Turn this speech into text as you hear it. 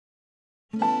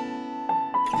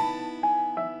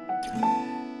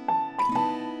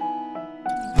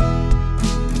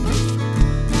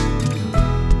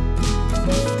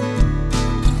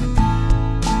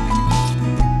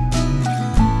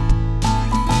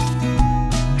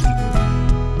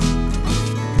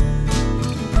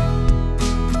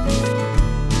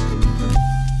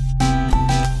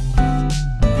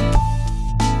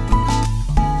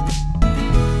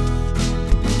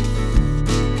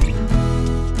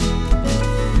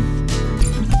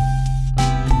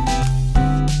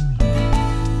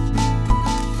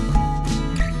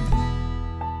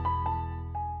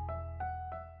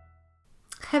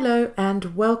Hello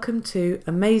and welcome to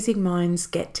Amazing Minds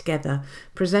Get Together,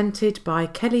 presented by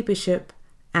Kelly Bishop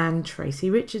and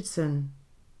Tracy Richardson.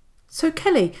 So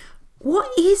Kelly, what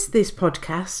is this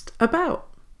podcast about?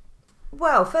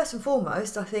 Well, first and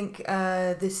foremost, I think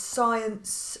this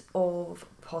science of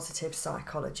positive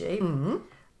psychology,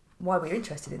 why we're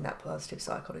interested in that positive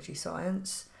psychology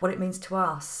science, what it means to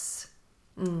us.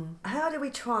 How do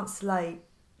we translate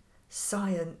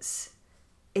science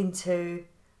into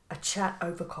a chat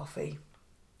over coffee?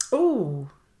 Oh,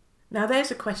 now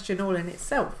there's a question all in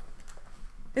itself,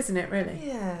 isn't it really?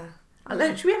 Yeah.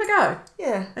 Should we have a go?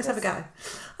 Yeah. Let's have a go.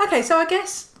 Okay, so I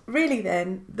guess really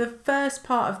then the first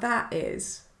part of that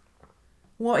is,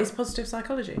 what is positive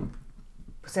psychology?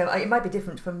 So it might be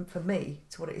different for me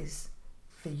to what it is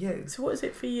for you. So what is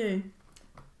it for you?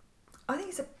 I think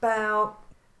it's about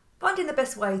finding the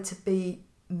best way to be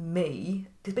me,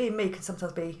 because being me can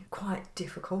sometimes be quite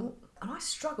difficult. And I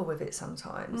struggle with it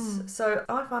sometimes. So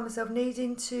I find myself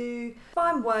needing to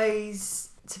find ways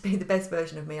to be the best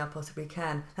version of me I possibly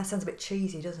can. That sounds a bit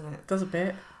cheesy, doesn't it? Does a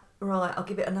bit. Right, I'll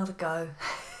give it another go.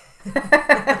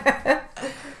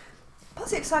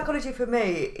 Positive psychology for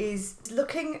me is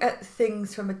looking at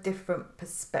things from a different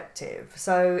perspective.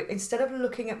 So instead of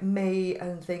looking at me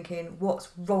and thinking, what's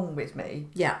wrong with me?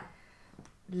 Yeah.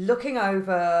 Looking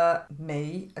over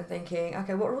me and thinking,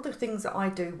 okay, what are all the things that I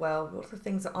do well? What are the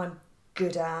things that I'm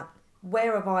good at?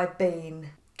 Where have I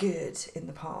been good in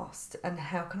the past? And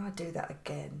how can I do that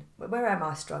again? Where am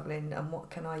I struggling and what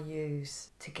can I use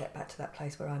to get back to that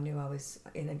place where I knew I was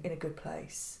in a good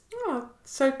place? Oh,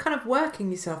 so kind of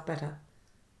working yourself better.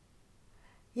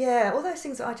 Yeah, all those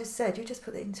things that I just said, you just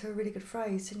put it into a really good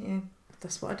phrase, didn't you?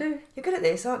 That's what I do. You're good at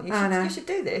this, aren't you? I know. You should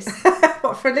do this.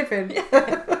 What, for a living?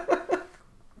 Yeah.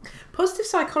 Positive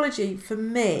psychology for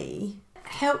me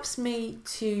helps me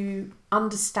to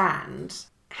understand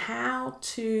how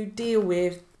to deal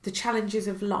with the challenges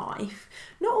of life,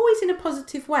 not always in a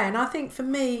positive way. And I think for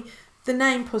me, the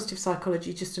name positive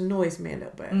psychology just annoys me a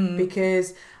little bit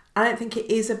because I don't think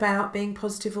it is about being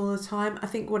positive all the time. I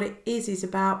think what it is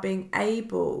about being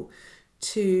able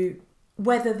to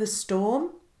weather the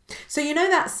storm. So you know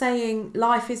that saying,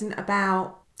 life isn't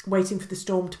about waiting for the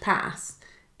storm to pass.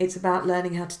 It's about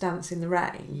learning how to dance in the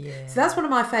rain. Yeah. So that's one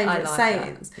of my favourite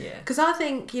sayings. Yeah. Because I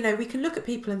think, you know, we can look at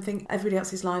people and think everybody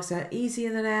else's lives are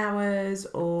easier than ours,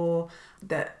 or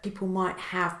that people might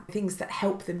have things that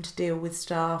help them to deal with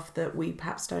stuff that we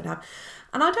perhaps don't have.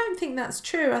 And I don't think that's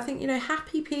true. I think, you know,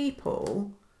 happy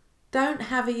people don't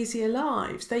have easier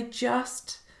lives. They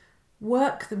just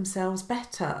work themselves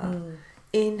better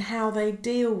in how they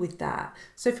deal with that.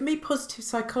 So for me, positive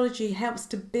psychology helps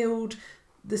to build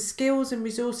the skills and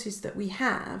resources that we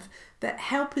have that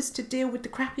help us to deal with the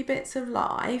crappy bits of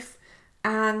life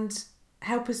and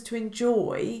help us to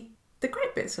enjoy the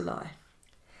great bits of life.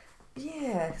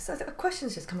 Yeah, so a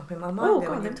question's just come up in my mind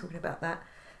when you're talking about that.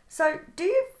 So do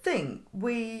you think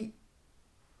we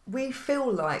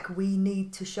feel like we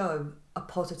need to show a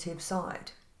positive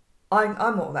side? I'm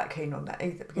not that keen on that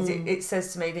either, because it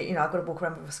says to me that, you know, I've got to walk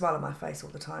around with a smile on my face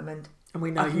all the time, and we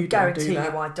know I can you don't do guarantee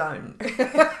that. you I don't.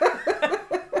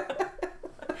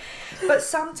 But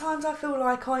sometimes I feel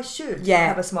like I should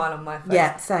have a smile on my face.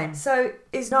 Yeah, same. So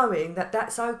is knowing that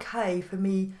that's okay for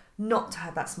me not to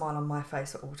have that smile on my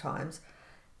face at all times,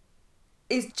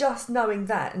 is just knowing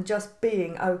that and just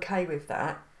being okay with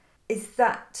that, is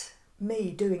that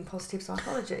me doing positive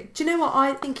psychology? Do you know what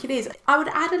I think it is? I would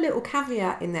add a little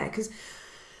caveat in there, because,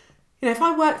 you know, if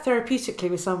I work therapeutically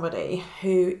with somebody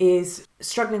who is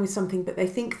struggling with something but they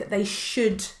think that they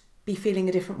should be feeling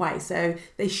a different way, so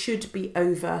they should be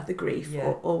over the grief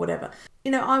or whatever, you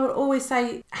know, I would always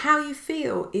say how you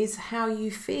feel is how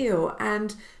you feel,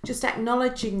 and just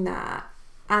acknowledging that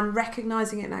and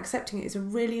recognising it and accepting it is a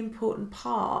really important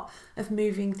part of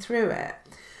moving through it.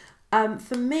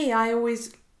 For me, I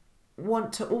always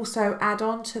want to also add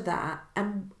on to that,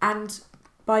 and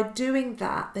by doing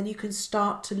that, then you can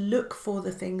start to look for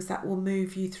the things that will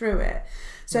move you through it.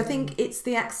 So I think it's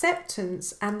the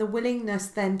acceptance and the willingness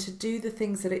then to do the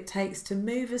things that it takes to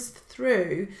move us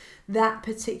through that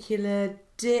particular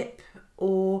dip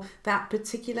or that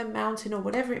particular mountain or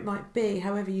whatever it might be,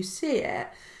 however you see it,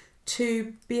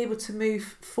 to be able to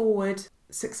move forward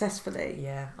successfully.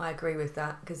 Yeah, I agree with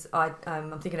that, because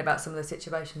I'm thinking about some of the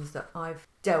situations that I've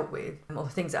dealt with, or the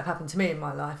things that have happened to me in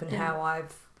my life, and how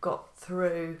I've got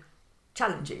through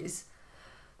challenges.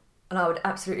 And I would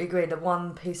absolutely agree that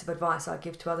one piece of advice I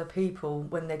give to other people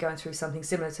when they're going through something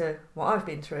similar to what I've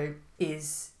been through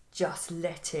is just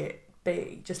let it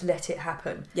be, just let it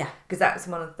happen. Yeah. Because that's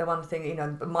one thing, you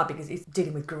know, my biggest is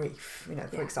dealing with grief, you know,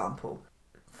 for example.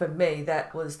 for me,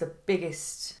 that was the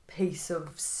biggest piece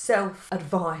of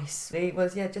self-advice. It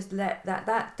was, just let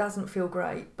that doesn't feel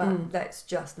great, but let's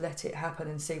just let it happen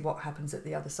and see what happens at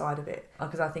the other side of it.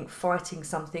 Because I think fighting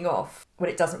something off when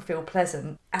it doesn't feel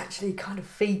pleasant actually kind of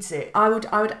feeds it. I would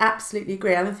absolutely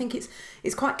agree. And I think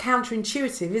it's quite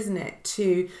counterintuitive, isn't it,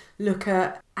 to look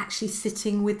at actually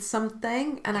sitting with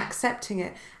something and accepting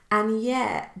it. And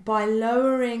yet, by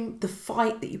lowering the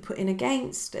fight that you put in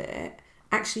against it,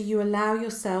 actually you allow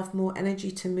yourself more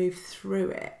energy to move through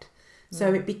it.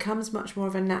 So it becomes much more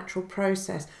of a natural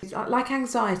process. Like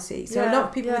anxiety. So a lot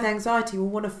of people with anxiety will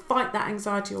want to fight that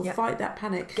anxiety or fight that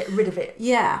panic. Get rid of it.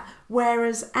 Yeah.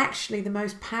 Whereas actually the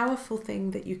most powerful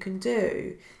thing that you can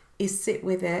do is sit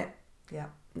with it. Yeah.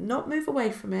 Not move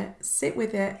away from it. Sit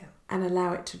with it and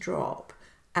allow it to drop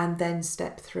and then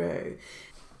step through.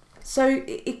 So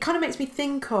it kind of makes me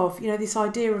think of, this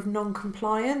idea of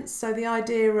non-compliance. So the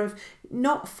idea of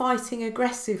not fighting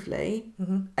aggressively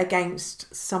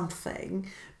against something,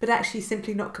 but actually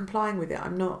simply not complying with it.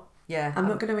 I'm not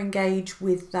going to engage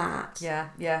with that.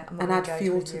 I'm not and add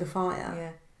fuel to the fire. Yeah.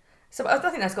 So I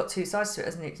think that's got two sides to it,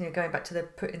 hasn't it? Going back to the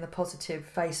putting the positive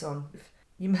face on.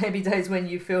 You may be days when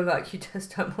you feel like you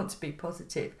just don't want to be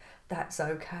positive. That's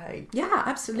okay. Yeah,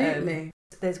 absolutely.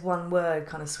 There's one word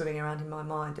kind of swimming around in my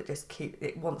mind that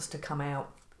it wants to come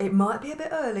out. It might be a bit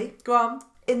early. Go on.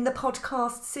 In the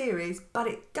podcast series, but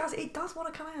it does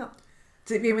want to come out.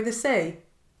 Does it begin with a C?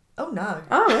 Oh no.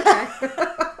 Oh, okay.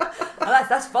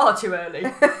 That's far too early.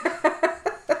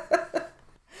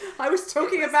 I was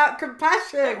talking about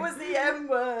compassion. It was the M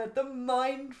word, the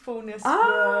mindfulness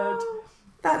word.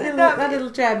 That little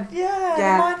gem.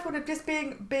 Yeah. Mindfulness, just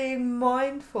being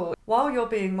mindful. While you're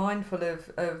being mindful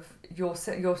of your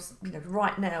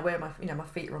right now, where my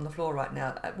feet are on the floor right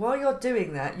now. While you're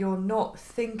doing that, you're not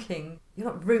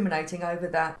ruminating over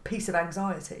that piece of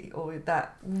anxiety or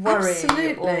that worry.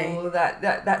 Absolutely. Or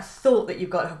that thought that you've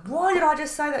got. Why did I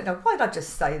just say that? No, why did I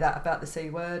just say that about the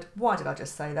C word? Why did I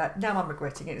just say that? Now I'm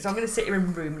regretting it. So I'm going to sit here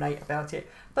and ruminate about it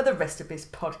for the rest of this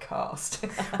podcast.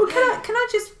 Well, can I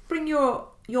just bring your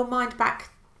mind back,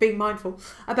 being mindful,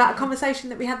 about a conversation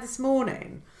that we had this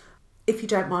morning, if you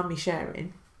don't mind me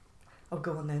sharing? Oh,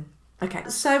 go on then. Okay,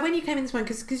 so when you came in this morning,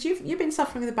 because you've been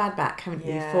suffering with a bad back, haven't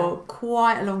you, for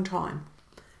quite a long time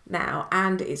now,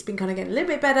 and it's been kind of getting a little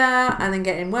bit better and then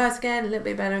getting worse again, a little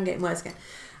bit better and getting worse again.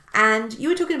 And you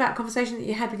were talking about a conversation that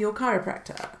you had with your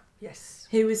chiropractor. Yes.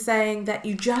 Who was saying that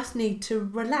you just need to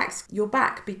relax your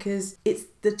back because it's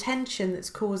the tension that's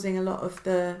causing a lot of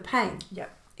the pain.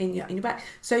 Yep. In your back.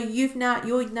 So you're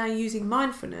now using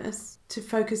mindfulness to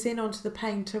focus in onto the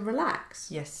pain to relax.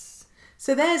 Yes.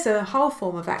 So there's a whole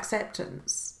form of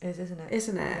acceptance. Isn't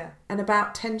it? Yeah. And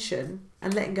about tension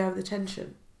and letting go of the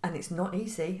tension. And it's not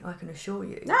easy, I can assure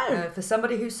you. No. For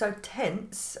somebody who's so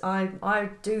tense, I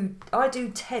do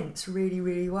tense really,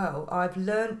 really well. I've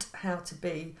learnt how to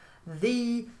be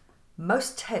the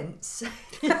most tense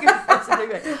you can possibly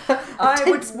be.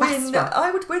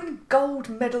 I would win gold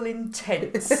medal in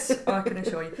tense, I can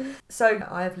assure you. So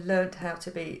I've learnt how to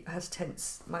be as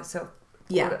tense myself.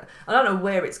 Yeah. I don't know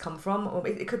where it's come from, or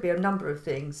it could be a number of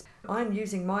things. I'm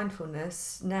using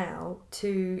mindfulness now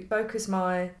to focus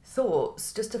my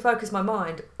thoughts, just to focus my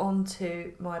mind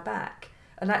onto my back.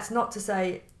 And that's not to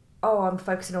say, oh, I'm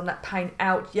focusing on that pain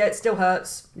out. Yeah, it still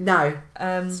hurts. No.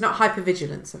 It's not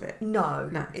hypervigilance of it.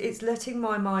 No. It's letting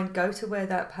my mind go to where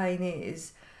that pain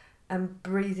is and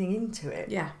breathing into it.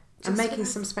 Yeah. And making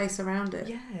some space around it.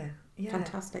 Yeah. Yeah.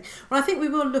 Fantastic. Well, I think we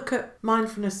will look at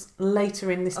mindfulness later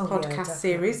in this podcast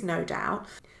series, no doubt.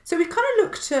 So we've kind of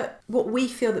looked at what we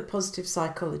feel that positive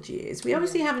psychology is. We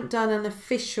obviously haven't done an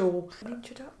official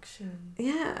introduction.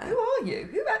 Yeah. Who are you?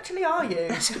 Who actually are you?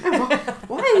 I don't know.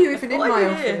 Why are you even in my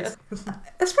office?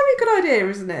 That's probably a good idea,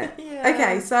 isn't it? Yeah.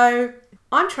 Okay, so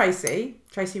I'm Tracy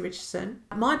Richardson.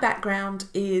 My background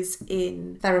is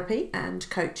in therapy and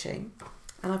coaching,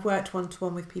 and I've worked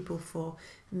one-to-one with people for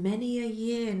many a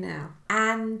year now.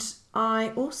 And I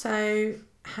also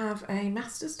have a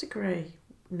master's degree,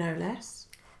 no less,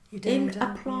 in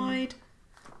applied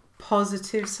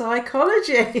positive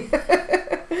psychology.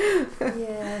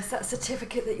 Yes, that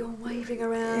certificate that you're waving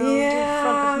around in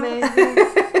front of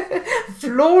me.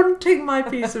 Flaunting my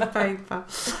piece of paper.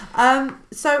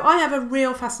 So I have a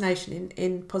real fascination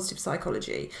in positive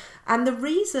psychology. And the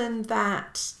reason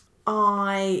that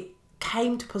I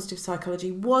came to positive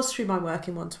psychology was through my work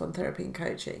in one-to-one therapy and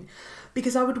coaching,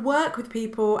 because I would work with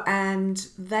people and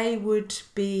they would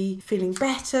be feeling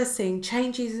better, seeing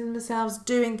changes in themselves,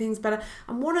 doing things better.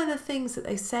 And one of the things that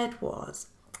they said was,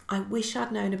 I wish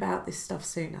I'd known about this stuff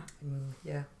sooner.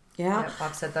 Yeah. Yeah. Yeah,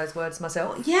 I've said those words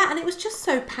myself. Yeah, and it was just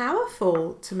so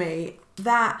powerful to me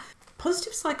that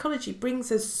positive psychology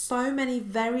brings us so many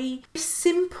very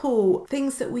simple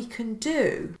things that we can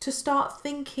do to start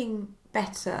thinking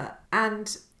better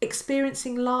and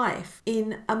experiencing life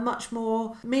in a much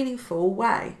more meaningful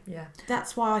way. Yeah.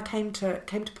 That's why I came to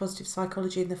positive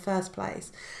psychology in the first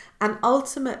place. And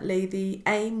ultimately the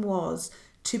aim was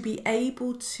to be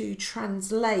able to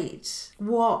translate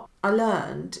what I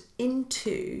learned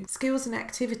into skills and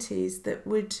activities that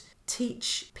would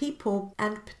teach people,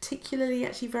 and particularly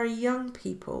actually very young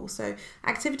people. So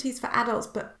activities for adults,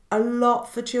 but a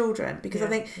lot for children, because I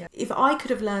think if I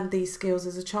could have learned these skills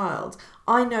as a child,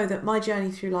 I know that my journey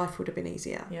through life would have been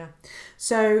easier. Yeah.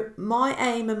 So my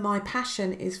aim and my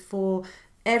passion is for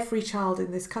every child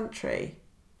in this country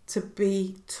to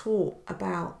be taught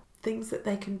about things that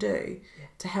they can do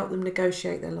to help them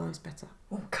negotiate their lives better.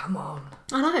 Oh, come on.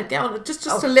 I know, get on. Just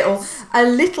a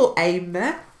little aim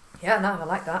there. Yeah, no, I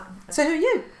like that. So who are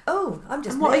you? Oh, I'm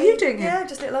just And what me. are you doing here? Yeah,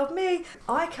 just little old me.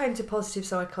 I came to positive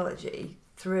psychology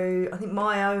through, I think,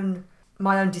 my own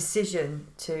decision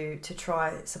to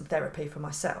try some therapy for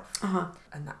myself.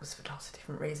 And that was for lots of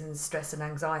different reasons, stress and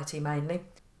anxiety mainly.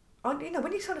 You know,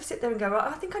 when you sort of sit there and go,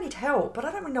 I think I need help, but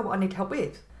I don't really know what I need help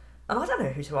with. And I don't know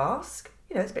who to ask.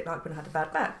 You know, it's a bit like when I had a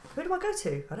bad back. Who do I go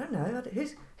to? I don't know.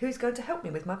 Who's going to help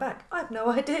me with my back? I have no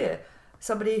idea.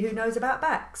 Somebody who knows about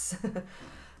backs.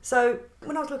 So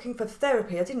when I was looking for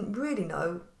therapy, I didn't really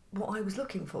know what I was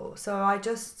looking for. So I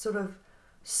just sort of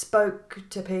spoke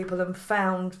to people and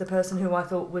found the person who I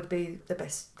thought would be the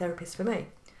best therapist for me.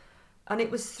 And it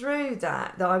was through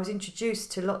that I was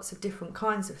introduced to lots of different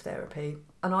kinds of therapy.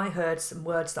 And I heard some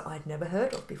words that I'd never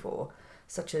heard of before,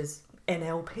 such as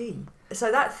NLP.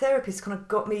 So that therapist kind of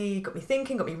got me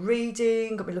thinking, got me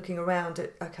reading, got me looking around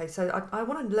at, okay, so I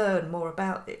want to learn more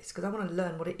about this, because I want to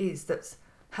learn what it is that's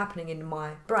happening in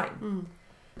my brain.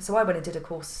 So I went and did a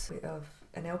course of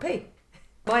NLP.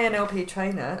 My NLP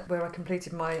trainer, where I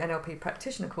completed my NLP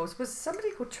practitioner course, was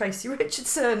somebody called Tracy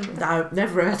Richardson. No,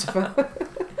 never heard of her.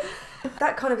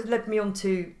 That kind of led me on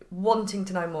to wanting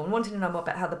to know more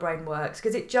about how the brain works,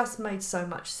 because it just made so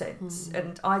much sense.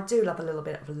 And I do love a little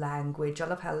bit of language. I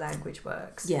love how language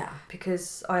works. Yeah.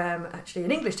 Because I am actually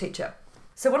an English teacher.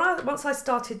 So once I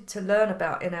started to learn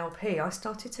about NLP, I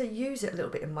started to use it a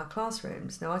little bit in my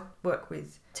classrooms. Now, I work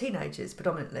with teenagers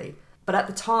predominantly, but at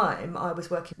the time I was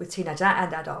working with teenagers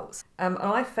and adults. And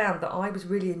I found that I was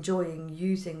really enjoying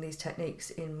using these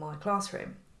techniques in my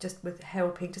classroom, just with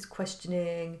helping, just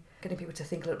questioning, getting people to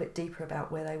think a little bit deeper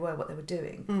about where they were, what they were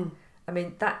doing. I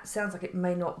mean, that sounds like it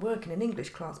may not work in an English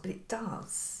class, but it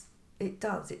does. It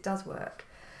does work.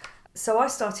 So I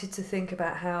started to think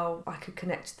about how I could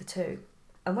connect the two.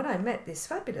 And when I met this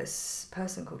fabulous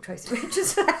person called Tracy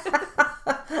Richardson...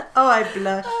 Oh, I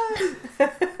blush.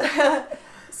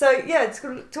 So, yeah, it's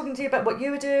talking to you about what you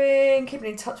were doing,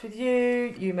 keeping in touch with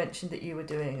you. You mentioned that you were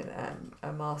doing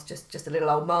a master's, just a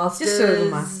little old master's. Just a little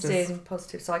master's. In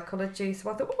positive psychology. So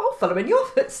I thought, well, I'll follow in your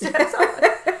footsteps.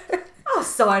 I'll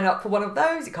sign up for one of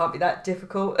those. It can't be that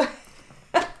difficult.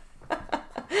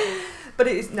 But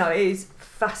it is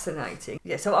fascinating.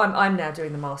 Yeah, so I'm now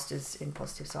doing the Masters in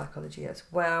Positive Psychology as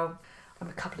well. I'm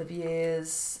a couple of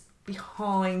years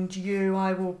behind you.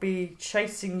 I will be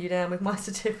chasing you down with my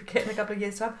certificate in a couple of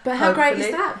years' time. But how great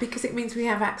is that? Because it means we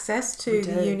have access to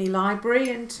the uni library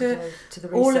and to the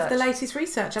all of the latest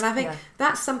research. And I think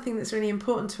that's something that's really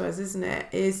important to us, isn't it?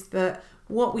 Is that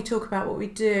what we talk about, what we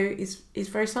do is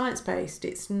very science-based.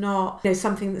 It's not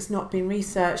something that's not been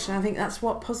researched. And I think that's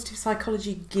what positive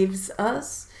psychology gives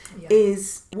us.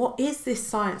 Is what is this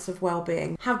science of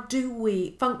well-being? How do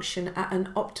we function at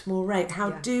an optimal rate? How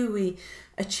do we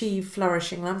achieve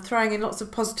flourishing? And I'm throwing in lots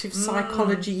of positive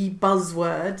psychology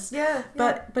buzzwords.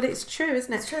 But it's true,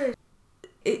 isn't it? It's true.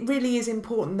 It really is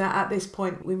important that at this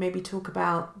point we maybe talk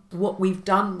about what we've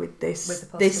done with this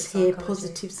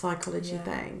positive psychology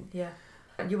thing. Yeah.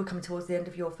 And you were coming towards the end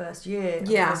of your first year of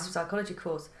the positive psychology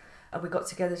course, and we got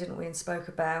together, didn't we, and spoke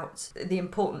about the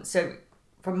importance. So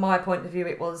from my point of view,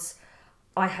 it was,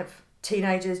 I have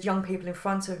teenagers, young people in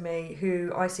front of me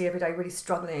who I see every day really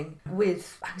struggling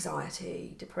with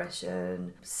anxiety,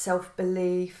 depression,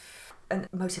 self-belief and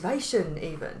motivation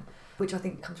even, which I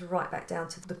think comes right back down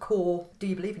to the core, do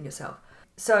you believe in yourself?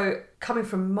 So coming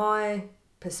from my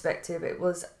perspective, it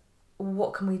was,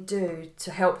 what can we do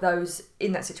to help those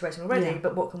in that situation already, Yeah.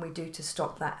 but what can we do to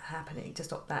stop that happening, to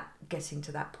stop that getting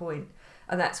to that point?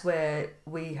 And that's where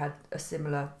we had a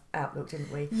similar outlook,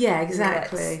 didn't we? Yeah,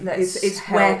 exactly. Let's it's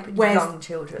help where's young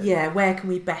children. Yeah, where can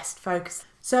we best focus?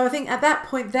 So I think at that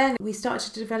point then we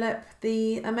started to develop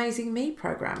the Amazing Me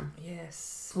programme.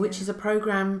 Yes. Which is a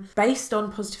programme based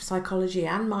on positive psychology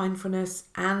and mindfulness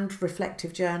and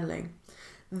reflective journaling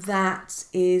that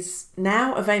is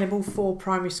now available for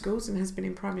primary schools and has been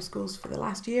in primary schools for the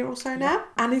last year or so now,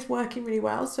 and is working really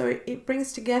well. So it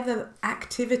brings together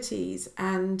activities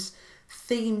and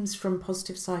themes from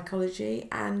positive psychology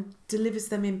and delivers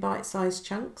them in bite-sized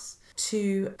chunks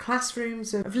to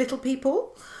classrooms of little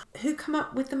people who come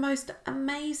up with the most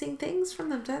amazing things from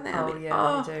them, don't they? Oh,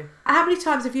 yeah, they do. How many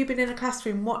times have you been in a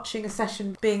classroom watching a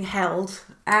session being held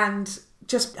and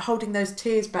just holding those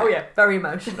tears back? Oh, yeah, very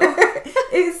emotional.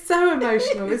 It's so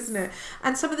emotional, isn't it?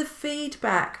 And some of the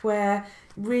feedback where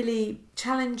really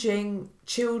challenging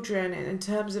children in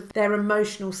terms of their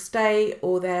emotional state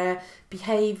or their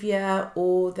behaviour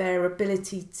or their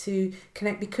ability to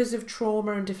connect because of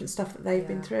trauma and different stuff that they've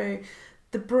been through.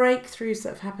 The breakthroughs that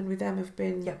have happened with them have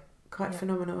been quite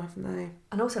phenomenal, haven't they?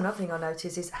 And also another thing I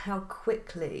noticed is how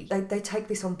quickly they take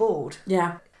this on board.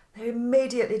 Yeah. They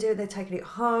immediately do it. They're taking it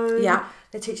home. Yeah.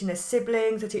 They're teaching their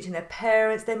siblings. They're teaching their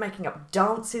parents. They're making up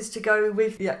dances to go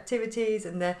with the activities,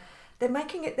 and they're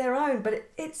making it their own. But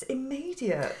it's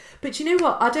immediate. But you know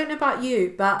what? I don't know about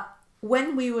you, but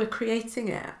when we were creating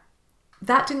it,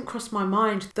 that didn't cross my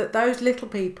mind that those little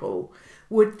people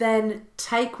would then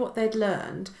take what they'd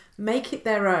learned, make it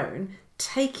their own,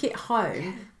 take it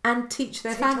home and teach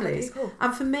their families.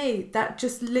 And for me, that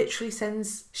just literally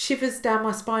sends shivers down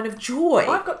my spine of joy.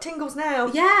 I've got tingles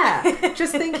now. Yeah,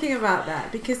 just thinking about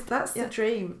that, because that's the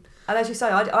dream. And as you say,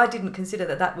 I didn't consider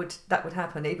that would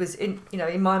happen. It was in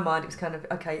my mind, it was kind of,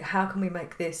 okay, how can we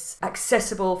make this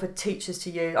accessible for teachers to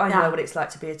use? I know what it's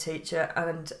like to be a teacher,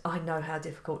 and I know how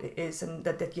difficult it is, and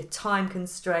that your time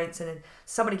constraints, and then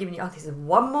somebody giving you, this is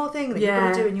one more thing that you've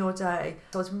got to do in your day.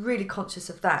 So I was really conscious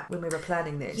of that when we were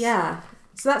planning this. Yeah.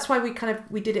 So that's why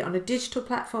we did it on a digital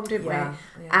platform, didn't we? Yeah.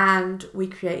 And we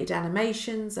created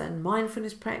animations and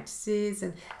mindfulness practices,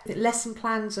 and the lesson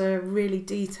plans are really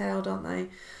detailed, aren't they?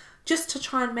 Just to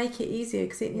try and make it easier,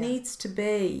 because it needs to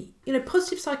be,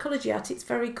 positive psychology at its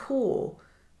very core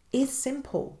is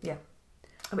simple. Yeah.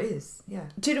 Oh, it is, yeah.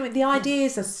 Do you know what? The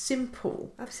ideas are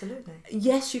simple. Absolutely.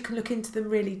 Yes, you can look into them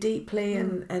really deeply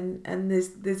and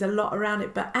there's a lot around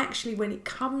it, but actually when it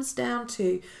comes down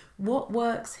to what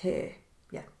works here.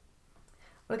 Yeah.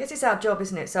 Well, I guess it's our job,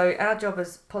 isn't it? So our job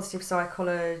as positive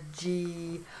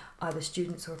psychology, either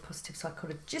students or positive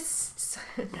psychologists,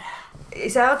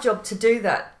 it's our job to do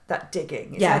that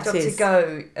digging. It's our job to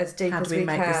go as deep as we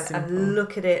can and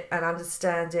look at it and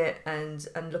understand it and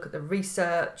look at the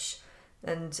research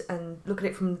and look at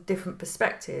it from different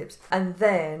perspectives and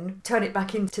then turn it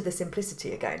back into the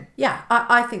simplicity again. Yeah,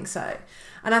 I think so.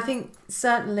 And I think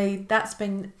certainly that's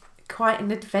been quite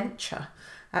an adventure,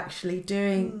 actually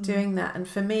doing that. And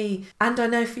for me, and I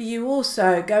know for you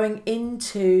also, going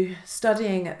into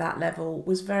studying at that level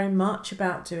was very much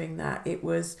about doing that. It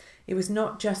was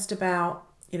not just about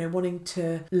wanting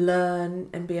to learn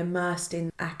and be immersed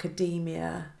in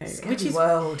academia.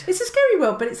 World. It's a scary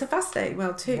world, but it's a fascinating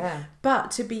world too. Yeah.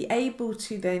 But to be able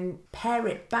to then pare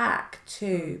it back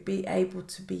to be able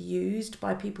to be used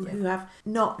by people who have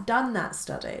not done that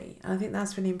study, I think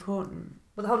that's really important.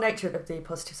 Well, the whole nature of the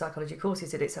positive psychology course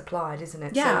is that it's applied, isn't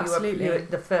it? Yeah, so absolutely.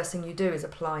 The first thing you do is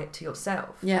apply it to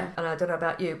yourself. Yeah. And I don't know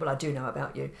about you, well, I do know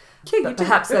about you. Yeah, but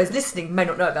perhaps those listening may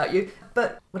not know about you.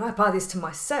 But when I apply this to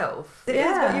myself, you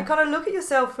kind of look at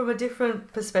yourself from a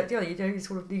different perspective.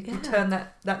 You turn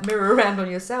that mirror around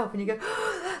on yourself and you go,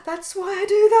 oh, that's why I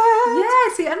do that.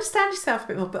 Yeah, so you understand yourself a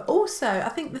bit more. But also, I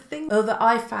think the thing that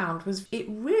I found was it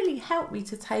really helped me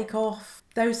to take off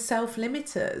those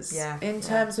self-limiters in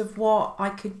terms of what I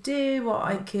could do, what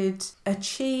I could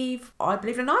achieve. I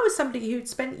believe, and I was somebody who'd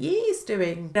spent years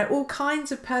doing all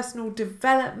kinds of personal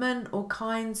development, all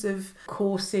kinds of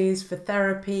courses for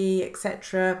therapy,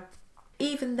 etc.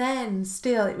 Even then,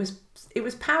 still, it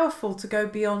was powerful to go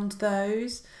beyond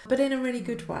those, but in a really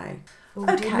good way.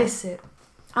 Well, do you miss it?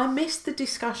 I miss the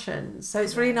discussion, so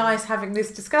it's really nice having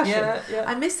this discussion. Yeah.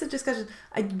 I miss the discussion.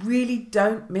 I really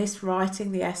don't miss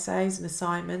writing the essays and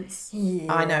assignments.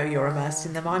 Yeah. I know you're immersed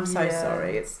in them. I'm so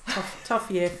sorry. It's tough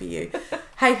year for you.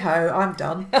 Hey ho, I'm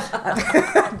done. No,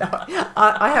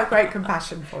 I have great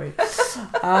compassion for you.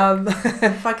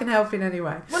 If I can help in any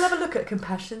way. We'll have a look at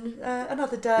compassion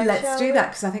another day. Let's do that,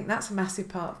 because I think that's a massive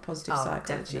part of positive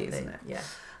psychology, definitely. isn't it? Yeah.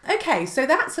 Okay, so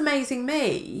that's Amazing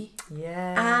Me.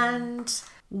 Yeah. And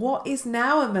what is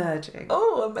now emerging?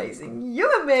 Oh, Amazing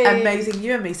You and Me. Amazing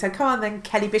You and Me. So come on then,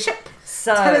 Kelly Bishop.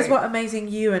 So Tell us what Amazing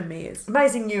You and Me is.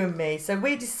 Amazing You and Me. So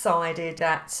we decided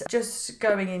that just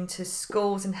going into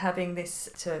schools and having this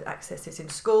to access this in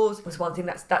schools was one thing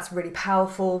that's really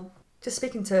powerful. Just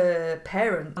speaking to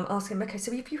parents, I'm asking them, okay,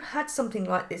 so if you had something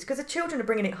like this, because the children are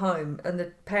bringing it home and the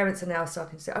parents are now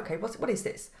starting to say, okay, what is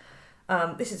this?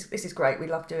 This is great. We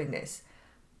love doing this.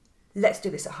 Let's do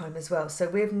this at home as well. So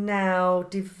we've now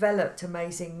developed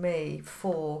Amazing Me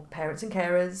for parents and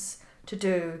carers to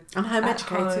do And home at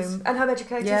educators. home. And home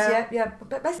educators, yeah.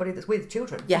 But basically that's with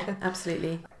children. Yeah,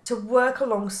 absolutely. To work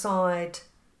alongside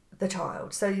the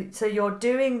child. So you're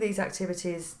doing these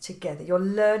activities together. You're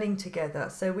learning together.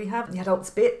 So we have the adults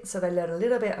bit, so they learn a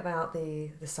little bit about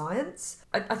the science.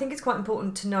 I think it's quite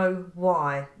important to know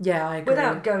why. Yeah, I agree.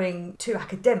 Without going too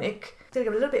academic, to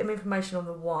give a little bit of information on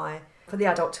the why for the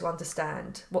adult to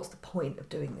understand what's the point of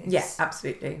doing this. Yeah,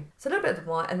 absolutely. So a little bit of the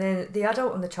why, and then the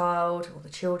adult and the child or the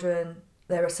children,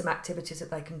 there are some activities that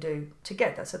they can do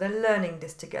together. So they're learning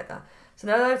this together. So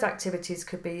now those activities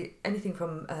could be anything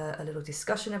from a little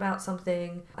discussion about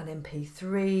something, an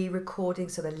MP3 recording,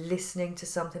 so they're listening to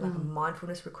something like a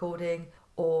mindfulness recording,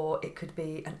 or it could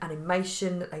be an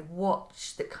animation that they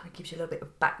watch that kind of gives you a little bit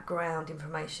of background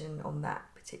information on that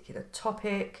particular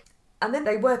topic. And then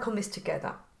they work on this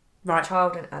together, Right.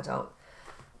 child and adult.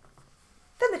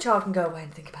 Then the child can go away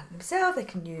and think about it themselves. They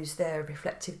can use their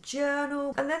reflective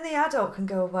journal. And then the adult can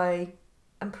go away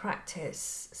and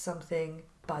practice something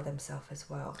by themselves as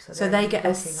well. So they get a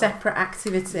looking separate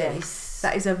activity. Yes.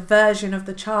 That is a version of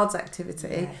the child's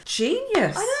activity. Yeah.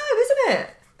 Genius. I know, isn't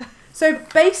it? So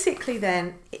basically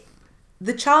then,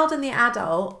 the child and the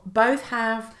adult both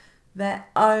have their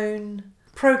own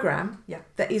program Yeah.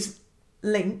 that is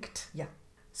linked. Yeah.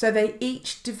 So they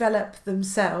each develop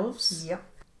themselves. Yep.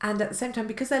 And at the same time,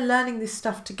 because they're learning this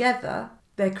stuff together,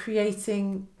 they're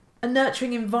creating a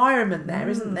nurturing environment there,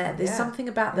 isn't there? There's yeah. something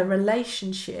about the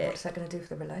relationship What's that going to do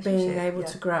for the relationship? being able Yeah.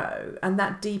 to grow and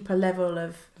that deeper level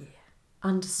of Yeah.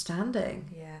 understanding.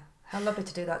 Yeah. How lovely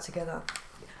to do that together.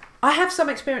 I have some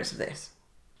experience of this.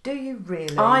 Do you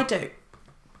really? I do.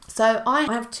 So I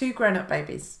have two grown-up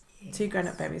babies. Yes. Two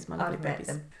grown-up babies, my lovely I've met babies.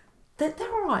 them.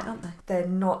 They're all right, aren't they? They're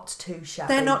not too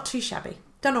shabby. They're not too shabby.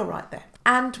 Done all right there.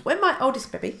 And when my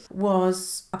oldest baby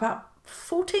was about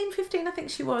 14, 15, I think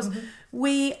she was,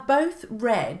 we both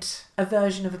read a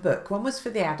version of a book. One was for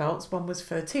the adults, one was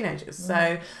for teenagers.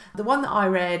 So the one that I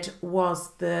read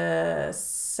was The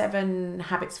 7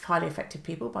 Habits of Highly Effective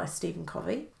People by Stephen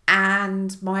Covey.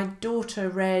 And my daughter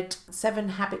read 7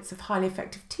 Habits of Highly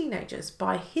Effective Teenagers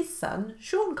by his son,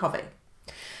 Sean Covey.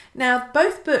 Now,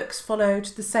 both books followed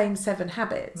the same 7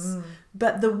 habits,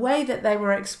 but the way that they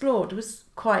were explored was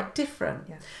quite different.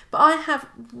 Yeah. But I have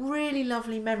really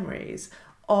lovely memories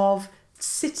of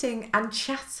sitting and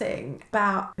chatting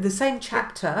about the same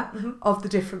chapter of the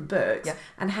different books Yeah.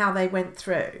 and how they went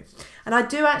through. And I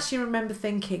do actually remember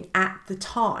thinking at the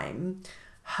time,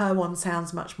 her one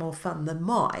sounds much more fun than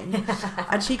mine,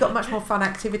 and she got much more fun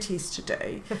activities to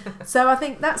do. So I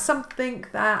think that's something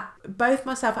that both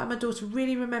myself and my daughter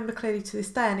really remember clearly to this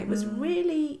day, and it was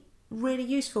really, really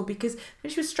useful because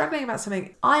when she was struggling about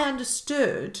something, I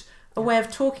understood a way of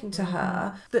talking to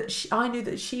her that I knew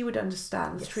that she would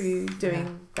understand Yes. through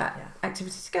doing that Yeah.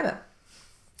 activity together.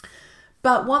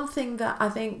 But one thing that I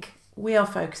think we are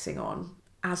focusing on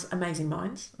as Amazing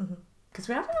Minds, because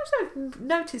we haven't actually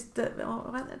noticed that,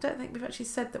 I don't think we've actually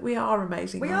said that we are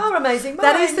Amazing We Minds. are Amazing Minds.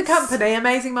 That is the company,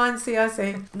 Amazing Minds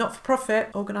CIC, not-for-profit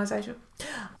organisation.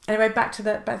 Anyway, back to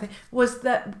the thing, was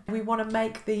that we want to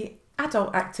make the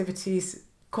adult activities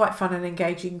quite fun and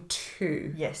engaging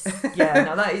too. Yes. Yeah,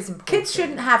 no, that is important. Kids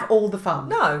shouldn't have all the fun.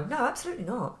 No, absolutely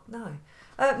not. No.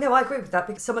 No, I agree with that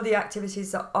because some of the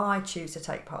activities that I choose to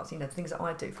take part in, things that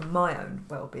I do for my own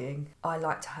well-being, I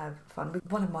like to have fun.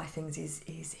 One of my things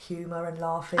is humour and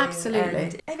laughing. Absolutely.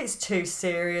 And if it's too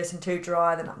serious and too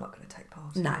dry, then I'm not going to take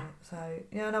part in No. it.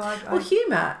 So, Well,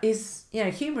 humour is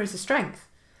a strength.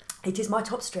 it is my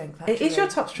top strength, actually. It is your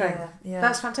top strength. Yeah.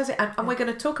 That's fantastic. And we're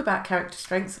going to talk about character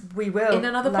strengths. We will. in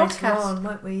another later podcast. on,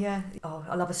 won't we? Yeah. Oh,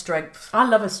 I love a strength. I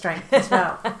love a strength as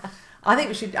well. I think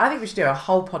we should do a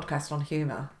whole podcast on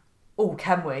humour. Oh,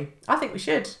 can we? I think we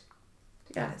should.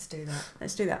 Yeah. Let's do that.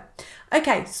 Let's do that.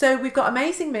 Okay, so we've got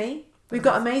Amazing Me. We've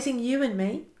got Amazing You and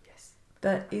Me. Yes.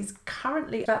 That is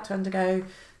currently about to undergo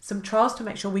some trials to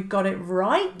make sure we've got it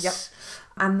right. Yep.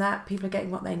 And that people are getting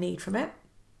what they need from it.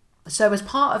 So as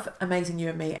part of Amazing You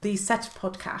and Me, these set of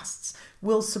podcasts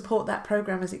will support that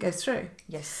programme as it goes through.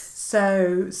 Yes.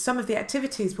 So some of the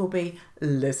activities will be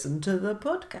listen to the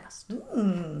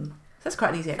podcast. That's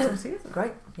quite an easy activity, isn't it?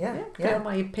 Great. Yeah. Put it on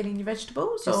while you're peeling your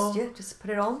vegetables. Just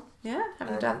put it on. Yeah,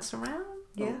 having a dance around.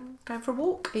 Yeah. Or going for a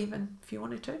walk even, if you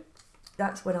wanted to.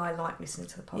 That's when I like listening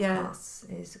to the podcasts,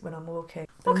 is when I'm walking.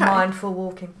 Okay. Mindful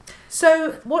walking.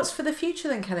 So what's for the future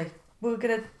then, Kelly? We're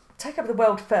going to take up the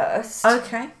world first.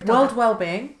 Okay. World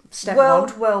Wellbeing. Step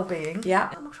World one. Wellbeing. Yeah.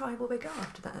 I'm not sure where we go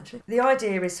after that, actually. The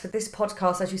idea is for this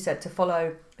podcast, as you said, to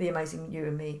follow the Amazing You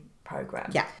and Me programme.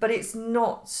 Yeah. But it's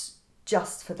not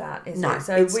just for that, is No, it?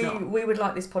 So it's not. we would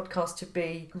like this podcast to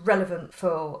be relevant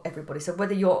for everybody. So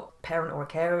whether you're a parent or a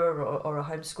carer or a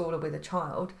homeschooler with a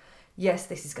child, yes,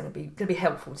 this is going to be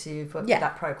helpful to you for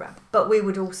that programme. But we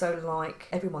would also like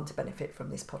everyone to benefit from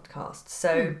this podcast.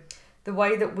 So the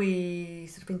way that we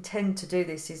sort of intend to do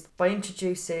this is by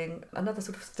introducing another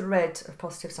sort of thread of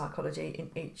positive psychology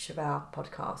in each of our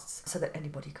podcasts so that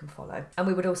anybody can follow. And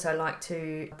we would also like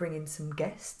to bring in some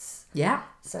guests. Yeah.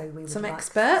 So we would Some like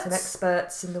experts. some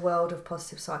experts in the world of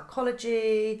positive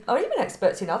psychology, or even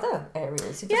experts in other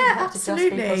areas. It doesn't Yeah, have to just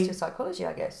absolutely. be positive psychology,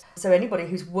 I guess. So anybody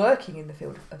who's working in the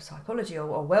field of psychology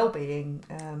or well-being,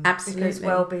 Absolutely. because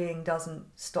well-being doesn't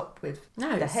stop with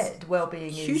No, the it's head.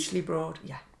 Well-being is hugely broad.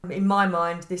 yeah. In my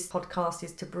mind, this podcast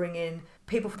is to bring in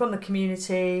people from the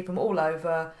community, from all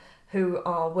over, who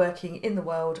are working in the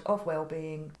world of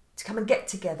well-being to come and get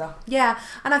together. Yeah,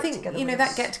 and I think, together you know, with that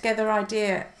us. get-together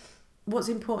idea, what's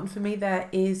important for me there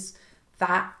is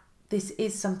that this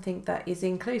is something that is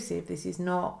inclusive. This is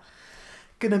not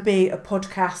going to be a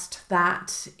podcast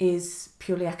that is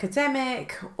purely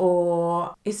academic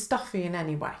or is stuffy in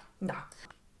any way. No.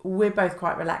 We're both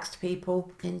quite relaxed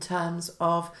people in terms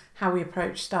of how we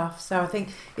approach stuff. So I think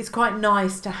it's quite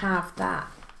nice to have that.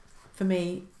 For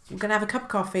me, we're going to have a cup of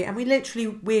coffee, and we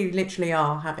literally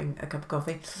are having a cup of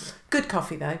coffee. Good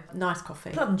coffee though, nice coffee.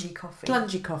 Plungy coffee.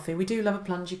 Plungy coffee. We do love a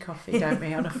plungy coffee, don't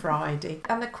we, on a Friday.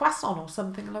 And a croissant or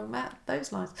something along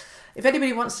those lines. If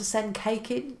anybody wants to send cake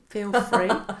in, feel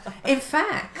free. In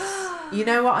fact, you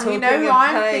know what? Talking You know who of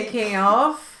I'm cake. thinking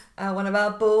of? One of our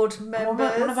board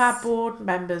members. One of our board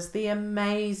members, the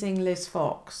amazing Liz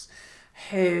Fox,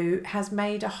 who has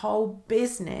made a whole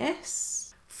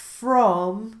business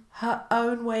from her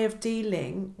own way of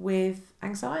dealing with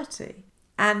anxiety.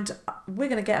 And we're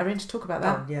going to get her in to talk about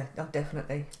that. Oh, yeah,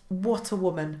 definitely. What a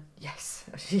woman. Yes.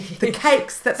 The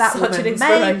cakes that Such woman an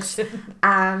makes inspiration.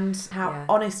 and how Yeah.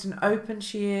 honest and open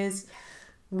she is.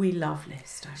 We love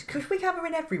Liz, don't we? Could we have her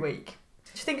in every week?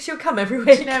 Do you think she'll come every Do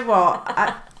week? you know what?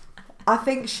 I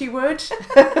think she would.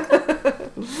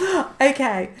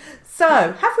 Okay, so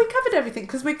have we covered everything?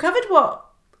 Because we covered what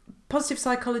positive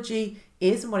psychology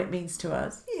is and what it means to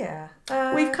us. Yeah.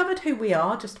 We've covered who we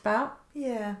are, just about.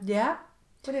 Yeah. Yeah,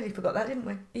 We nearly forgot that, didn't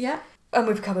we? yeah. And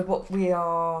we've covered what we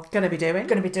are Going to be doing.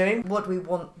 going to be doing, what we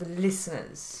want the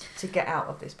listeners to get out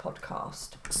of this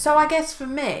podcast. So I guess for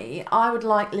me, I would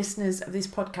like listeners of this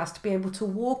podcast to be able to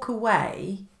walk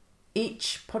away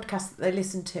each podcast that they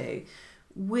listen to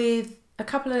with a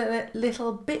couple of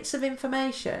little bits of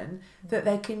information that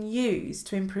they can use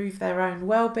to improve their own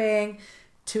well-being,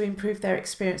 to improve their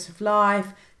experience of life,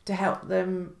 to help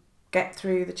them get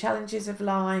through the challenges of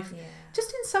life, Yeah.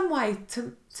 just in some way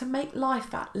to make life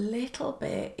that little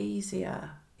bit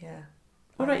easier. Yeah.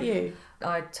 What about you?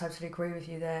 I totally agree with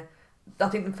you there. I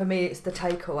think for me, it's the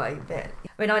takeaway bit.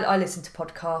 I mean, I listen to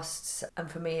podcasts, and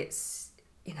for me, it's,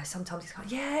 you know, sometimes it's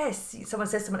like, yes, someone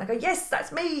says something, I go, yes,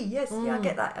 that's me. Yes, yeah, I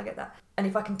get that. And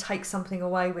if I can take something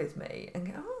away with me and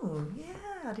go, oh,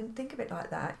 yeah, I didn't think of it like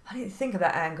that. I didn't think of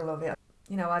that angle of it.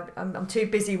 You know, I'm too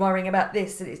busy worrying about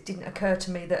this that it didn't occur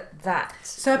to me that.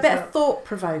 So a bit of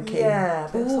thought-provoking. Yeah,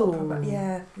 a bit of Ooh. thought-provoking.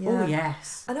 Yeah. Oh,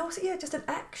 yes. And also, yeah, just an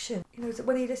action. You know, so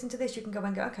when you listen to this, you can go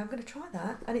and go, okay, I'm going to try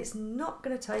that. And it's not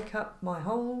going to take up my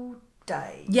whole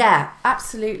day. Yeah,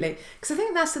 absolutely. Because I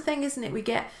think that's the thing, isn't it? We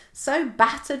get so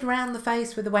battered round the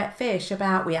face with the wet fish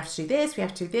about we have to do this, we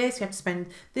have to do this, we have to spend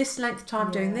this length of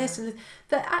time doing this, and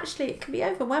that actually it can be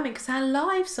overwhelming because our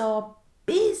lives are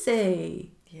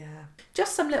busy. Yeah.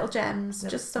 Just some little gems,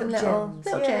 just some little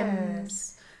little gems,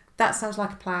 gems. That sounds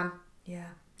like a plan. Yeah.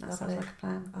 That sounds like a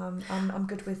plan. I'm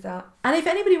good with that. And if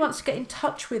anybody wants to get in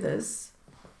touch with us,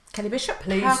 Kelly Bishop,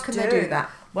 Please how can they do that?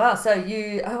 Well, so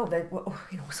you all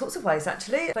sorts of ways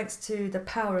actually, thanks to the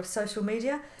power of social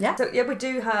media. Yeah. So yeah, we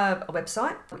do have a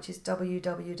website which is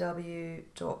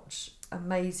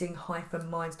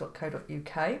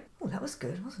www.amazing-minds.co.uk. Oh, that was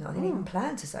good, wasn't it? I didn't even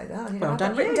plan to say that. I didn't Well have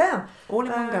done, that written you. down. All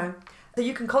in one go. So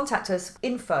you can contact us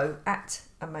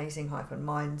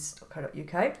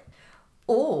info@amazing-minds.co.uk,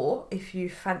 Or if you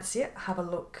fancy it, have a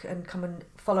look and come and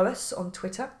follow us on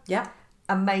Twitter. Yeah.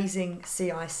 Amazing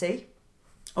CIC.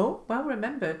 Oh, well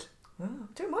remembered. Oh, I'm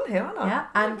doing well here, aren't I? Yeah.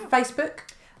 And Facebook.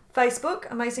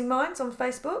 Facebook, Amazing Minds on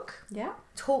Facebook. Yeah.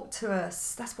 Talk to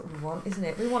us. That's what we want, isn't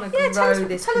it? We want to Yeah, grow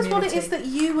this tell us community. what it is that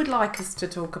you would like us to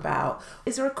talk about.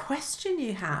 Is there a question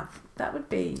you have? That would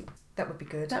be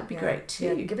good. That would be great too.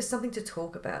 Yeah, give us something to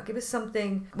talk about. Give us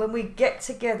something when we get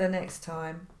together next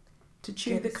time. To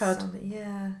chew the cud.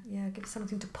 Yeah. Give us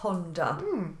something to ponder.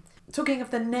 Talking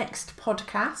of the next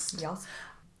podcast, Yes.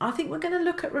 I think we're going to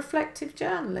look at reflective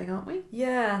journaling, aren't we?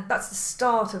 Yeah, that's the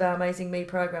start of our Amazing Me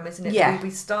programme, isn't it? Yeah. We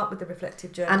start with the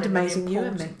reflective journaling. And Amazing You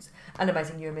and Me. And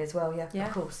Amazing You and Me as well, Yeah.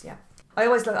 Of course, yeah. I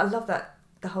love that,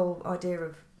 the whole idea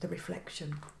of the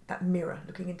reflection, that mirror,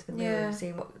 looking into the mirror and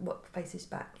seeing what faces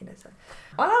back, so.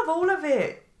 I love all of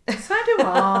it. So do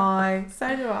I.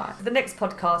 So do I. The next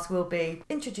podcast will be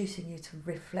introducing you to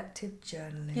reflective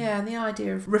journaling. Yeah, and the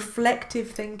idea of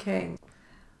reflective thinking.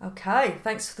 Okay,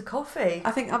 thanks for the coffee. I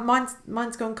think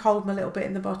mine's gone cold a little bit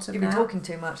in the bottom. You've now. been talking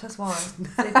too much, that's why.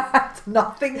 It's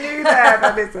nothing new there,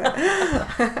 then, is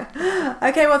it?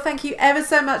 Okay, well, thank you ever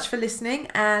so much for listening,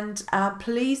 and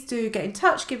please do get in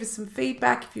touch, give us some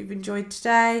feedback if you've enjoyed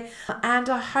today, and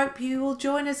I hope you will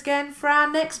join us again for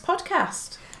our next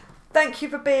podcast. Thank you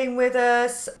for being with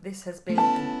us. This has been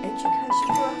an education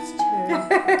for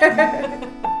us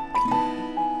too.